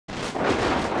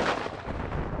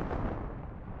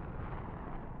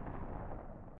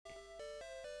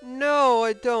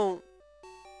I don't.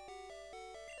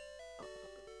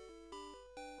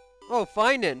 Oh,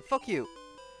 fine then. Fuck you.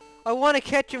 I want to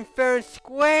catch him fair and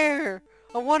square.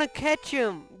 I want to catch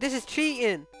him. This is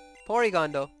cheating.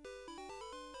 Porygon though.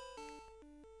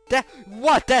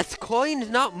 What? That's coins,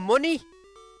 not money?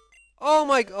 Oh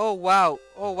my. Oh wow.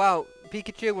 Oh wow.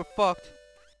 Pikachu, we're fucked.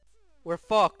 We're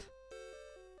fucked.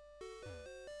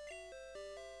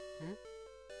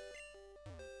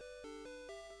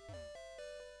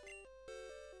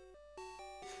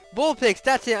 Vulpix,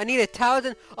 that's it. I need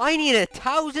 1,000. I need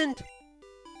 1,000.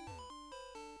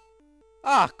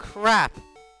 Ah, crap.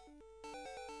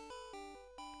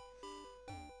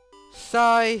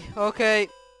 Sigh. Okay.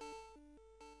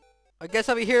 I guess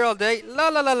I'll be here all day. La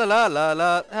la la la la la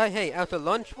la. Hey, out to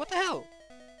lunch? What the hell?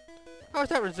 How is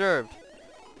that reserved?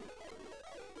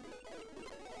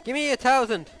 Give me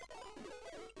 1,000.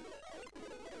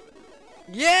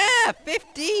 Yeah!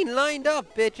 15 lined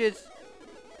up, bitches.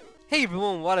 Hey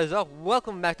everyone, what is up?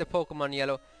 Welcome back to Pokemon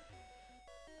Yellow.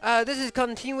 This is a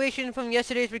continuation from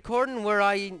yesterday's recording where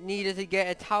I needed to get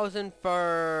 1,000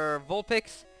 for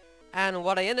Vulpix. And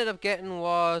what I ended up getting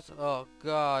was, oh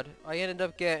god, I ended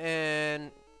up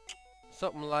getting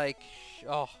something like,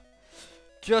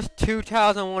 just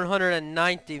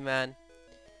 2,190, man.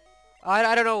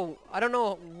 I don't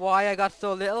know why I got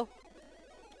so little.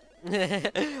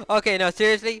 Okay, now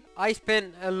seriously, I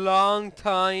spent a long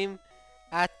time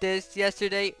at this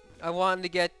yesterday. I wanted to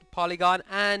get Polygon,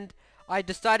 and I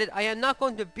decided I am not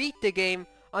going to beat the game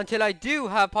until I do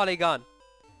have Polygon.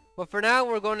 But for now,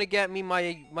 we're going to get me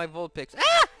my Vulpix.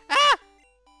 Ah! Ah!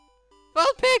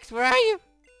 Vulpix, where are you?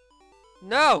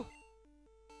 No!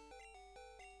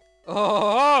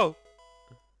 Oh!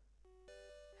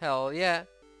 Hell yeah.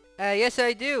 Yes,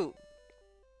 I do.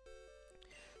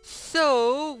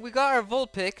 So, we got our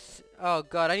Vulpix. Oh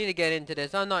god, I need to get into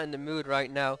this. I'm not in the mood right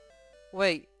now.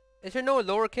 Wait, is there no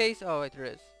lowercase? Oh wait, there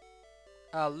is.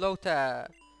 Lota.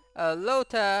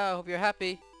 Lota, I hope you're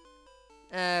happy.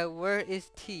 Where is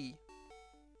T?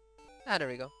 Ah, there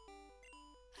we go.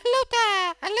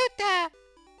 Lota! Lota!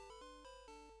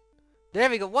 There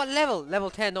we go. What level? Level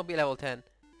 10, don't be level 10.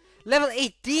 Level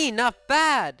 18, not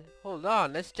bad! Hold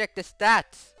on, let's check the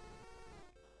stats.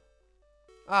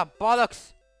 Ah,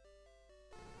 bollocks!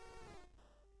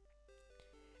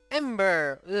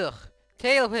 Ember! Ugh.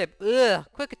 Tail whip! Ugh.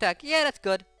 Quick attack! Yeah, that's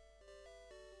good.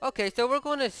 Okay, so we're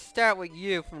going to start with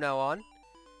you from now on.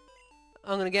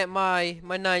 I'm going to get my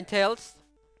 9 tails.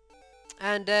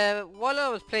 And while I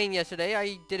was playing yesterday,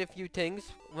 I did a few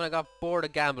things when I got bored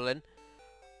of gambling.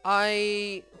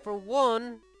 I, for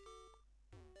one,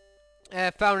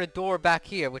 found a door back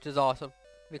here, which is awesome.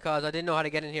 Because I didn't know how to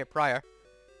get in here prior.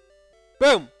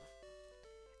 Boom!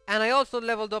 And I also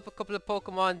leveled up a couple of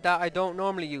Pokemon that I don't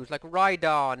normally use, like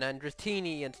Rhydon and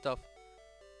Dratini and stuff.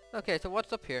 Okay, so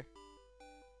what's up here?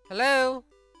 Hello?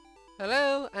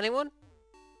 Hello? Anyone?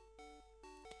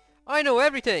 I know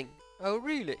everything! Oh,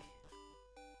 really?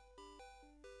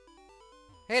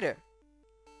 Hey there.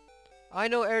 I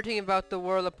know everything about the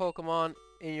world of Pokemon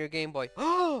in your Game Boy.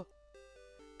 Oh!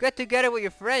 Get together with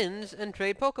your friends and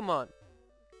trade Pokemon.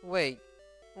 Wait,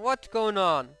 what's going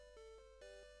on?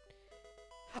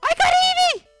 I got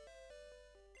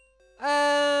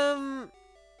Eevee!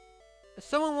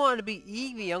 Someone wanted to be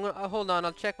Eevee. I'm gonna hold on.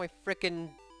 I'll check my frickin'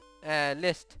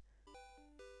 list.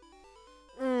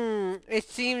 It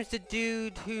seems the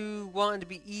dude who wanted to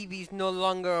be Eevee's no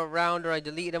longer around, or I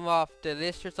deleted him off the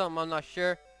list or something. I'm not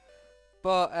sure.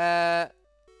 But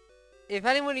if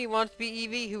anybody wants to be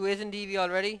Eevee who isn't Eevee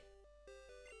already,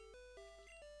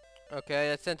 okay,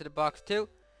 that's sent to the box too.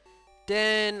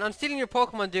 Then I'm stealing your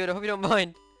Pokemon, dude. I hope you don't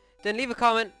mind. Then leave a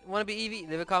comment. Want to be Eevee?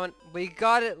 Leave a comment. We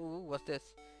got it. Ooh, what's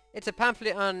this? It's a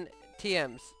pamphlet on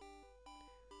TMs.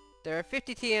 There are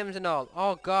 50 TMs in all.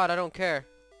 Oh god, I don't care.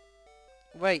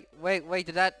 Wait.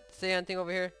 Did that say anything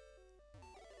over here?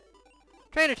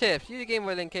 Trainer tips. Use a Game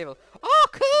Boy Link cable. Oh,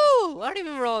 cool! I don't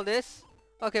even remember all this.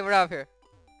 Okay, we're out of here.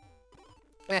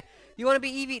 You want to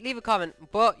be Eevee? Leave a comment.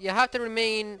 But you have to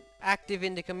remain active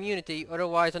in the community.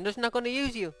 Otherwise, I'm just not going to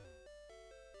use you.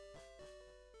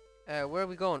 Where are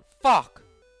we going? Fuck!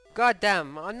 God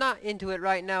damn, I'm not into it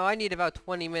right now. I need about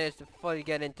 20 minutes to fully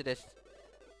get into this.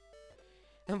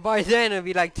 And by then, it'll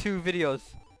be like 2 videos.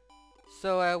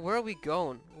 So, where are we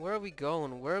going? Where are we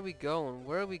going? Where are we going?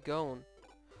 Where are we going?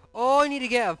 Oh, I need to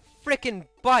get a frickin'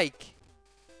 bike!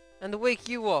 And to wake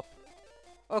you up.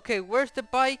 Okay, where's the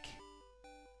bike?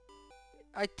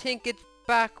 I think it's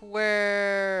back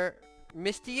where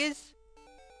Misty is?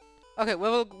 Okay,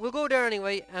 well, we'll go there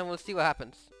anyway, and we'll see what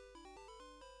happens.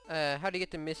 How do you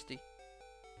get to Misty?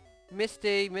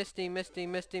 Misty,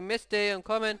 I'm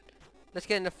coming. Let's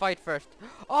get in the fight first.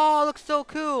 Oh, looks so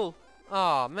cool.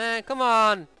 Oh, man, come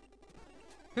on.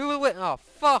 Who will win? Oh,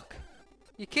 fuck.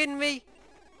 You kidding me?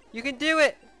 You can do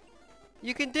it.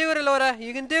 You can do it, Alora.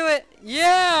 You can do it.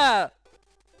 Yeah.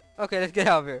 Okay, let's get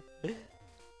out of here.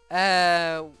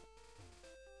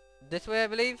 This way, I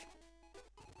believe.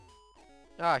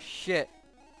 Oh, shit.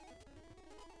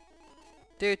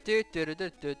 Do.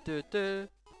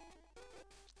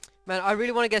 Man, I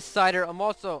really want to get Cider. I'm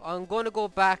going to go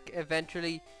back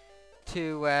eventually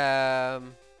to, I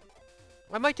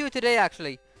might do it today,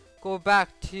 actually. Go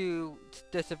back to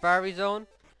the Safari Zone.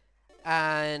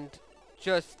 And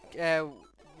just, I'll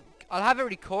have it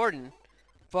recording.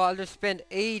 But I'll just spend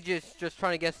ages just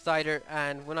trying to get Cider.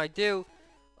 And when I do,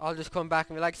 I'll just come back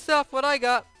and be like, "Sup, what I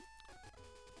got?"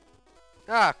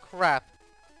 Ah, crap.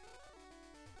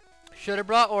 Should have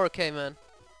brought Orca, man.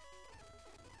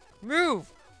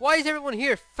 Move! Why is everyone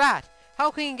here fat?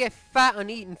 How can you get fat on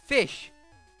eating fish?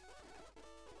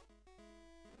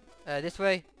 This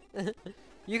way.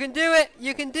 You can do it!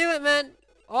 You can do it, man!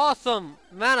 Awesome!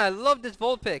 Man, I love this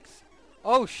Vulpix.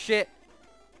 Oh, shit.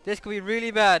 This could be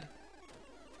really bad.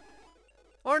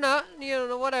 Or not. You don't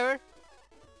know, whatever.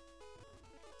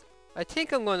 I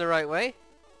think I'm going the right way.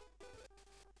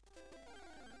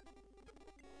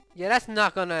 Yeah, that's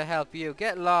not gonna help you.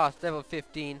 Get lost, level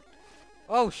 15.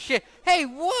 Oh, shit. Hey,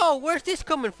 whoa! Where's this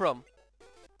coming from?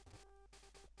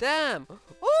 Damn.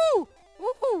 Ooh!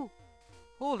 Woohoo!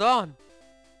 Hold on.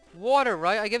 Water,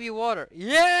 right? I give you water.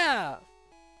 Yeah!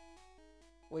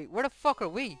 Wait, where the fuck are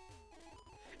we?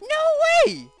 No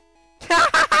way!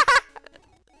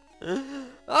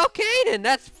 Okay, then.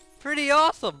 That's pretty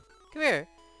awesome. Come here.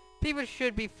 People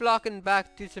should be flocking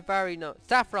back to Safari now.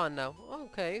 Saffron now.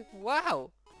 Okay. Wow.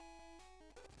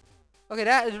 Okay,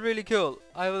 that is really cool.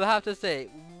 I will have to say.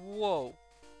 Whoa.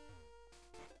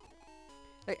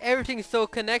 Like, everything's so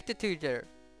connected to each other.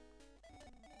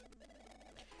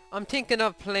 I'm thinking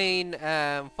of playing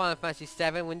Final Fantasy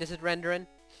VII when this is rendering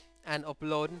and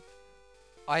uploading.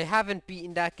 I haven't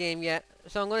beaten that game yet,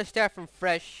 so I'm going to start from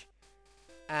fresh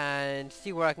and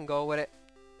see where I can go with it.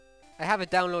 I have it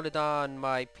downloaded on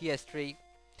my PS3.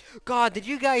 God, did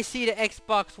you guys see the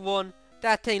Xbox One?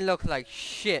 That thing looks like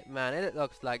shit, man. It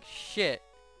looks like shit.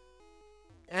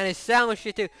 And it sounds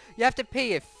shit too. You have to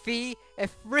pay a fee, a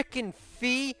freaking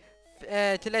fee,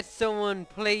 to let someone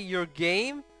play your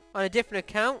game on a different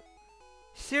account?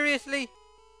 Seriously?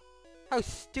 How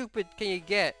stupid can you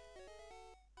get?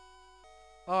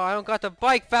 Oh, I don't got the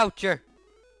bike voucher.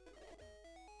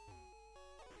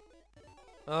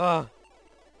 Oh.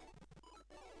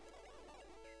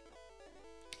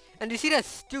 And you see that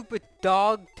stupid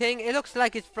dog thing? It looks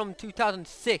like it's from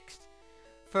 2006.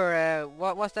 For,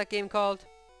 what's that game called?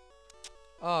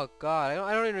 Oh god,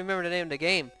 I don't even remember the name of the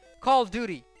game. Call of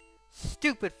Duty.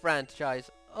 Stupid franchise.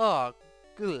 Oh,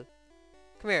 good.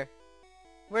 Come here.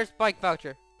 Where's bike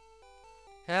voucher?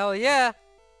 Hell yeah.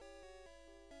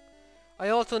 I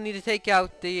also need to take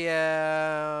out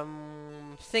the,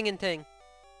 singing thing.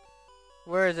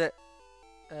 Where is it?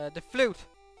 The flute.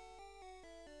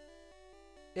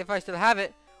 If I still have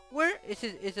it. Where is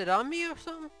it? Is it on me or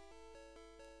something?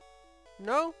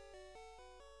 No?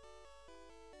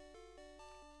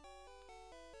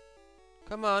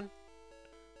 Come on.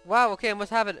 Wow, okay, I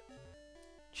must have it.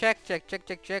 Check.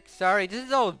 Sorry, this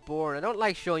is always boring. I don't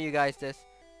like showing you guys this.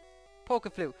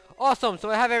 Poke flute. Awesome, so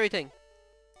I have everything.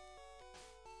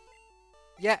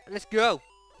 Yeah, let's go.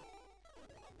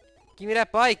 Give me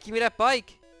that bike.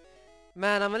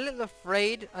 Man, I'm a little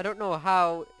afraid. I don't know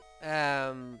how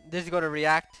this is going to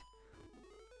react.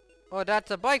 Oh,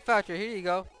 that's a bike voucher. Here you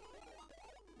go.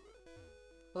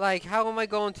 Like, how am I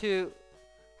going to...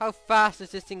 How fast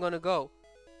is this thing going to go?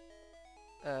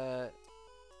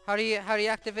 How do you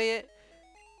activate it?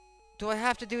 Do I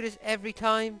have to do this every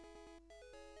time?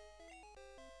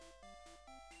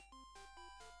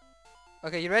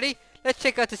 Okay, you ready? Let's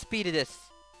check out the speed of this.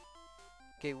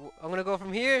 Okay, I'm gonna go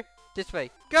from here this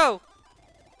way. Go!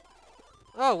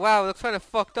 Oh wow, it looks kind of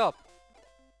fucked up.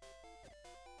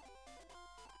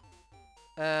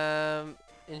 In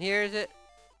here is it?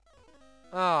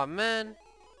 Oh man.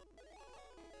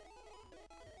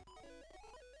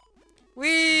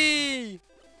 Whee!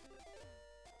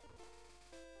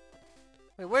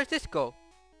 Wait, where's this go?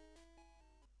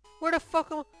 Where the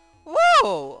fuck am I?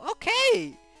 Whoa!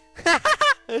 Okay!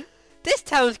 This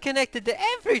town's connected to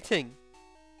everything!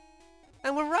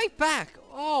 And we're right back!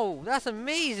 Oh, that's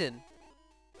amazing!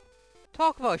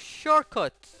 Talk about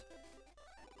shortcuts!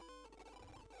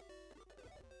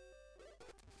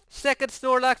 Second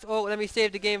Snorlax. Oh, let me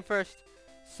save the game first.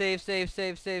 Save.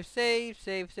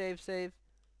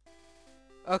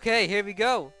 Okay, here we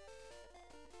go.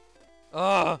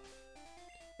 Oh,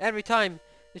 every time.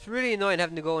 It's really annoying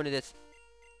having to go into this.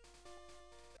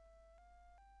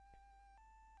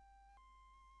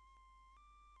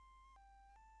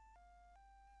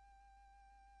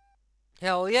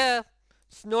 Hell yeah.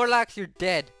 Snorlax, you're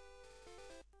dead.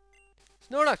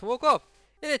 Snorlax woke up.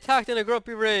 It attacked in a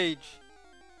grumpy rage.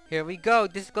 Here we go.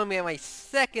 This is going to be my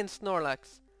second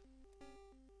Snorlax.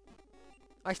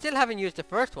 I still haven't used the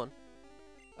first one.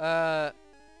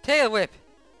 Tail Whip.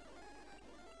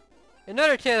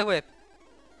 Another Tail Whip.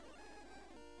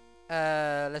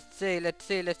 Let's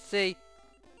see.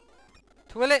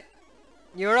 Twillet,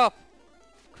 you're up.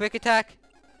 Quick attack.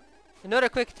 Another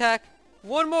quick attack.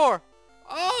 One more.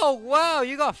 Oh, wow,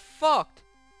 you got fucked.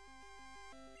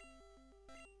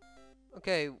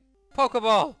 Okay,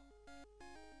 Pokeball.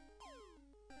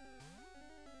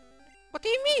 What do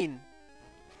you mean?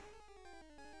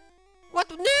 What?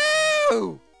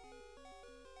 No!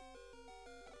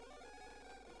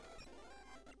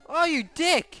 Oh, you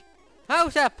dick! How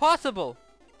is that possible?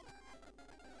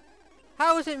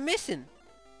 How is it missing?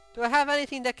 Do I have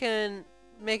anything that can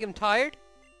make him tired?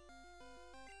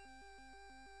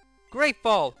 Great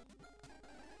ball!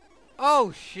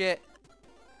 Oh shit!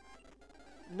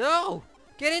 No!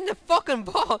 Get in the fucking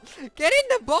ball! Get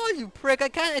in the ball, you prick! I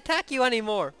can't attack you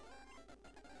anymore!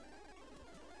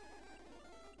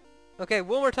 Okay,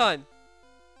 one more time.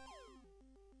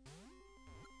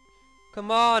 Come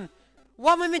on!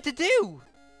 What am I meant to do?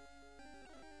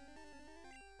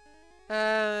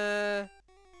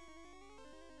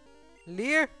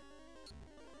 Leer?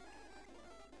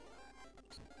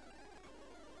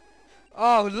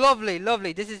 Oh, lovely,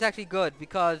 lovely. This is actually good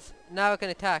because now I can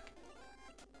attack.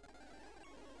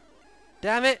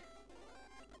 Damn it!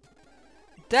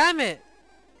 Damn it!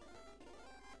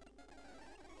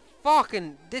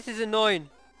 Fucking, this is annoying.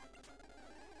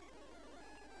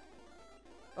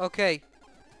 Okay.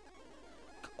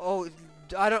 Oh,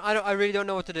 I really don't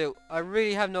know what to do. I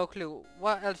really have no clue.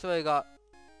 What else do I got?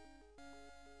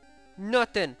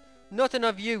 Nothing. Nothing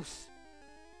of use.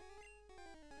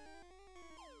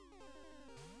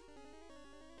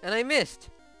 And I missed.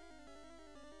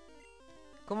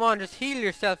 Come on, just heal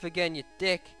yourself again, you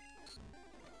dick.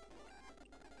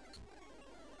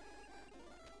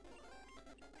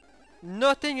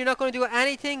 Nothing? You're not going to do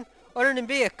anything other than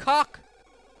be a cock?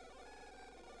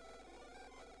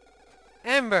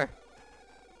 Ember.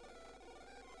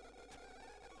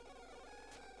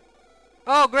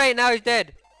 Oh great, now he's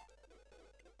dead.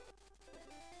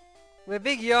 With a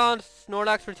big yawn,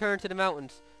 Snorlax returned to the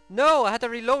mountains. No, I had to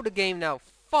reload the game now.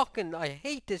 Fucking, I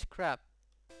hate this crap.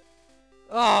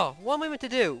 Oh, what am I meant to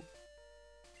do?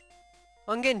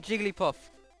 I'm getting Jigglypuff.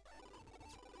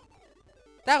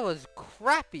 That was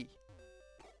crappy.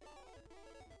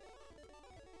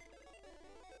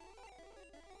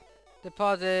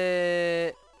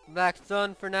 Deposit Black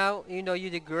Sun for now, even though you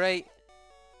did great.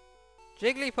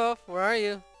 Jigglypuff, where are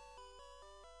you?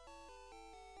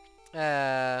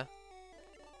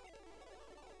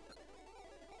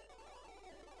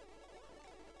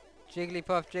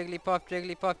 Jigglypuff, Jigglypuff,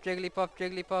 Jigglypuff, Jigglypuff,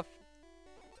 Jigglypuff.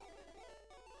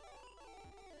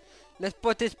 Let's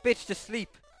put this bitch to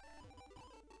sleep.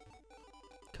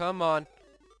 Come on.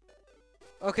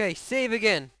 Okay, save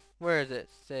again. Where is it?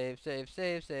 Save, save,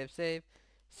 save, save, save,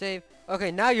 save.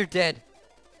 Okay, now you're dead.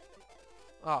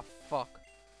 Oh, fuck.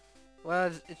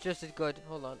 Well, it's just as good.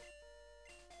 Hold on.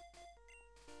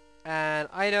 And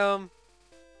item.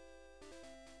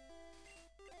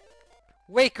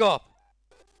 Wake up.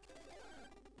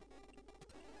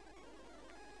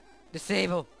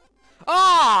 Disable.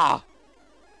 Ah!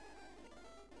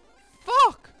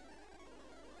 Fuck!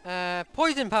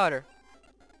 Poison powder.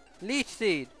 Leech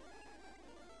seed.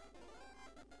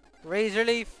 Razor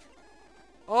leaf.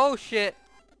 Oh shit.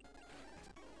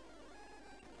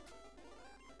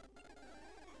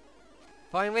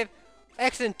 Fine wave.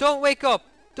 Excellent. Don't wake up.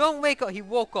 Don't wake up. He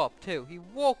woke up too. He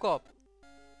woke up.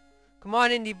 Come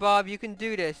on, Indy Bob. You can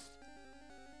do this.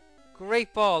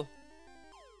 Great ball.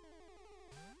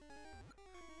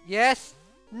 Yes.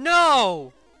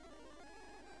 No.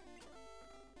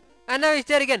 And now he's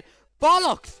dead again.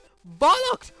 Bollocks.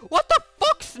 Bollocks. What the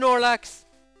fuck, Snorlax?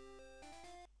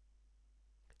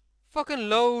 Fucking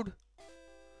load.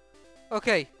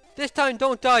 Okay. This time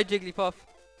don't die, Jigglypuff.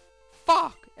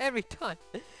 Fuck. Every time.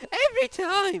 Every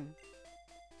time.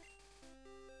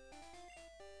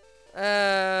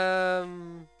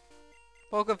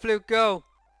 Pokeflute, go.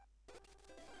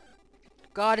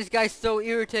 God, this guy's so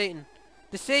irritating.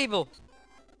 Disable.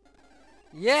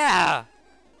 Yeah.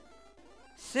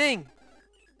 Sing.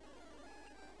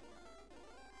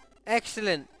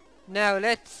 Excellent. Now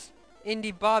let's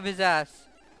Indy Bob his ass.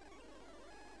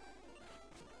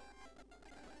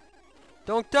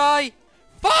 Don't die!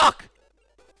 Fuck!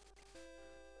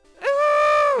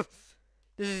 Ah!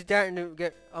 This is starting to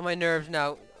get on my nerves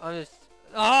now. I'm just...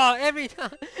 Oh, every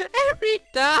time! Every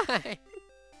time!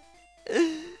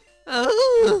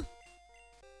 Oh.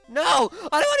 No!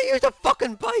 I don't want to use the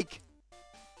fucking bike!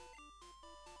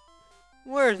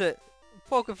 Where is it?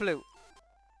 Poke Flute.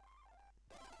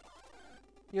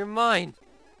 You're mine.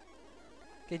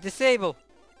 Okay, disable.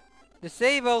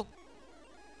 Disable.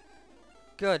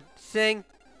 Good. Sing.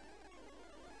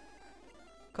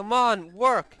 Come on,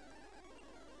 work.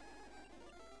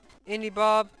 Indie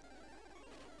Bob.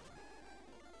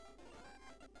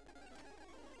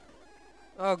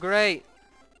 Oh, great.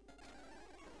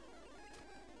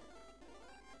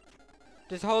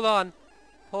 Just hold on.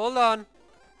 Hold on.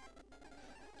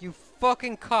 You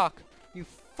fucking cock. You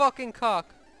fucking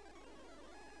cock.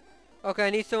 Okay, I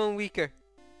need someone weaker.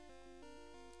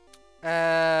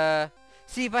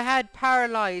 See, if I had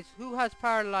paralyzed. Who has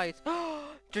paralyzed?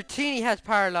 Dratini has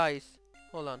paralyzed.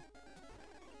 Hold on.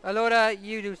 Aloda,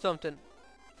 you do something.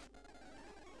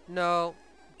 No.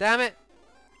 Damn it.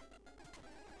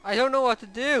 I don't know what to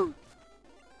do.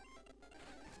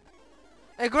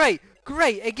 Great.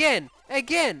 Great. Again.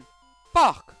 Again.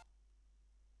 Fuck.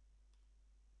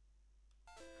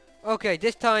 Okay,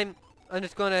 this time I'm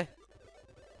just gonna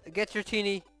get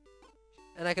Dratini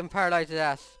and I can paralyze his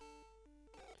ass.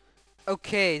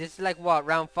 Okay, this is like what,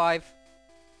 round 5?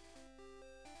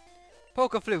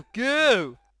 Poke Flute,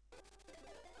 go!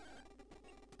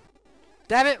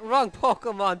 Damn it, wrong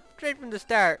Pokemon, straight from the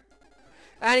start.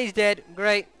 And he's dead,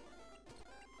 great.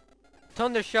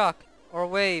 Thunder Shock, or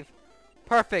Wave,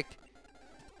 perfect.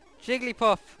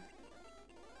 Jigglypuff.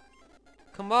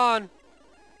 Come on.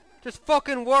 Just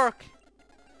fucking work.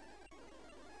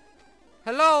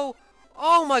 Hello?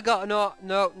 Oh my god, no,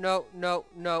 no, no, no,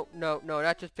 no, no, no,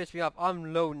 that just pissed me off.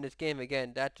 I'm loading this game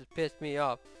again, that just pissed me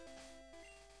off.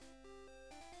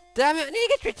 Damn it, I need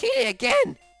to get Dratini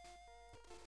again!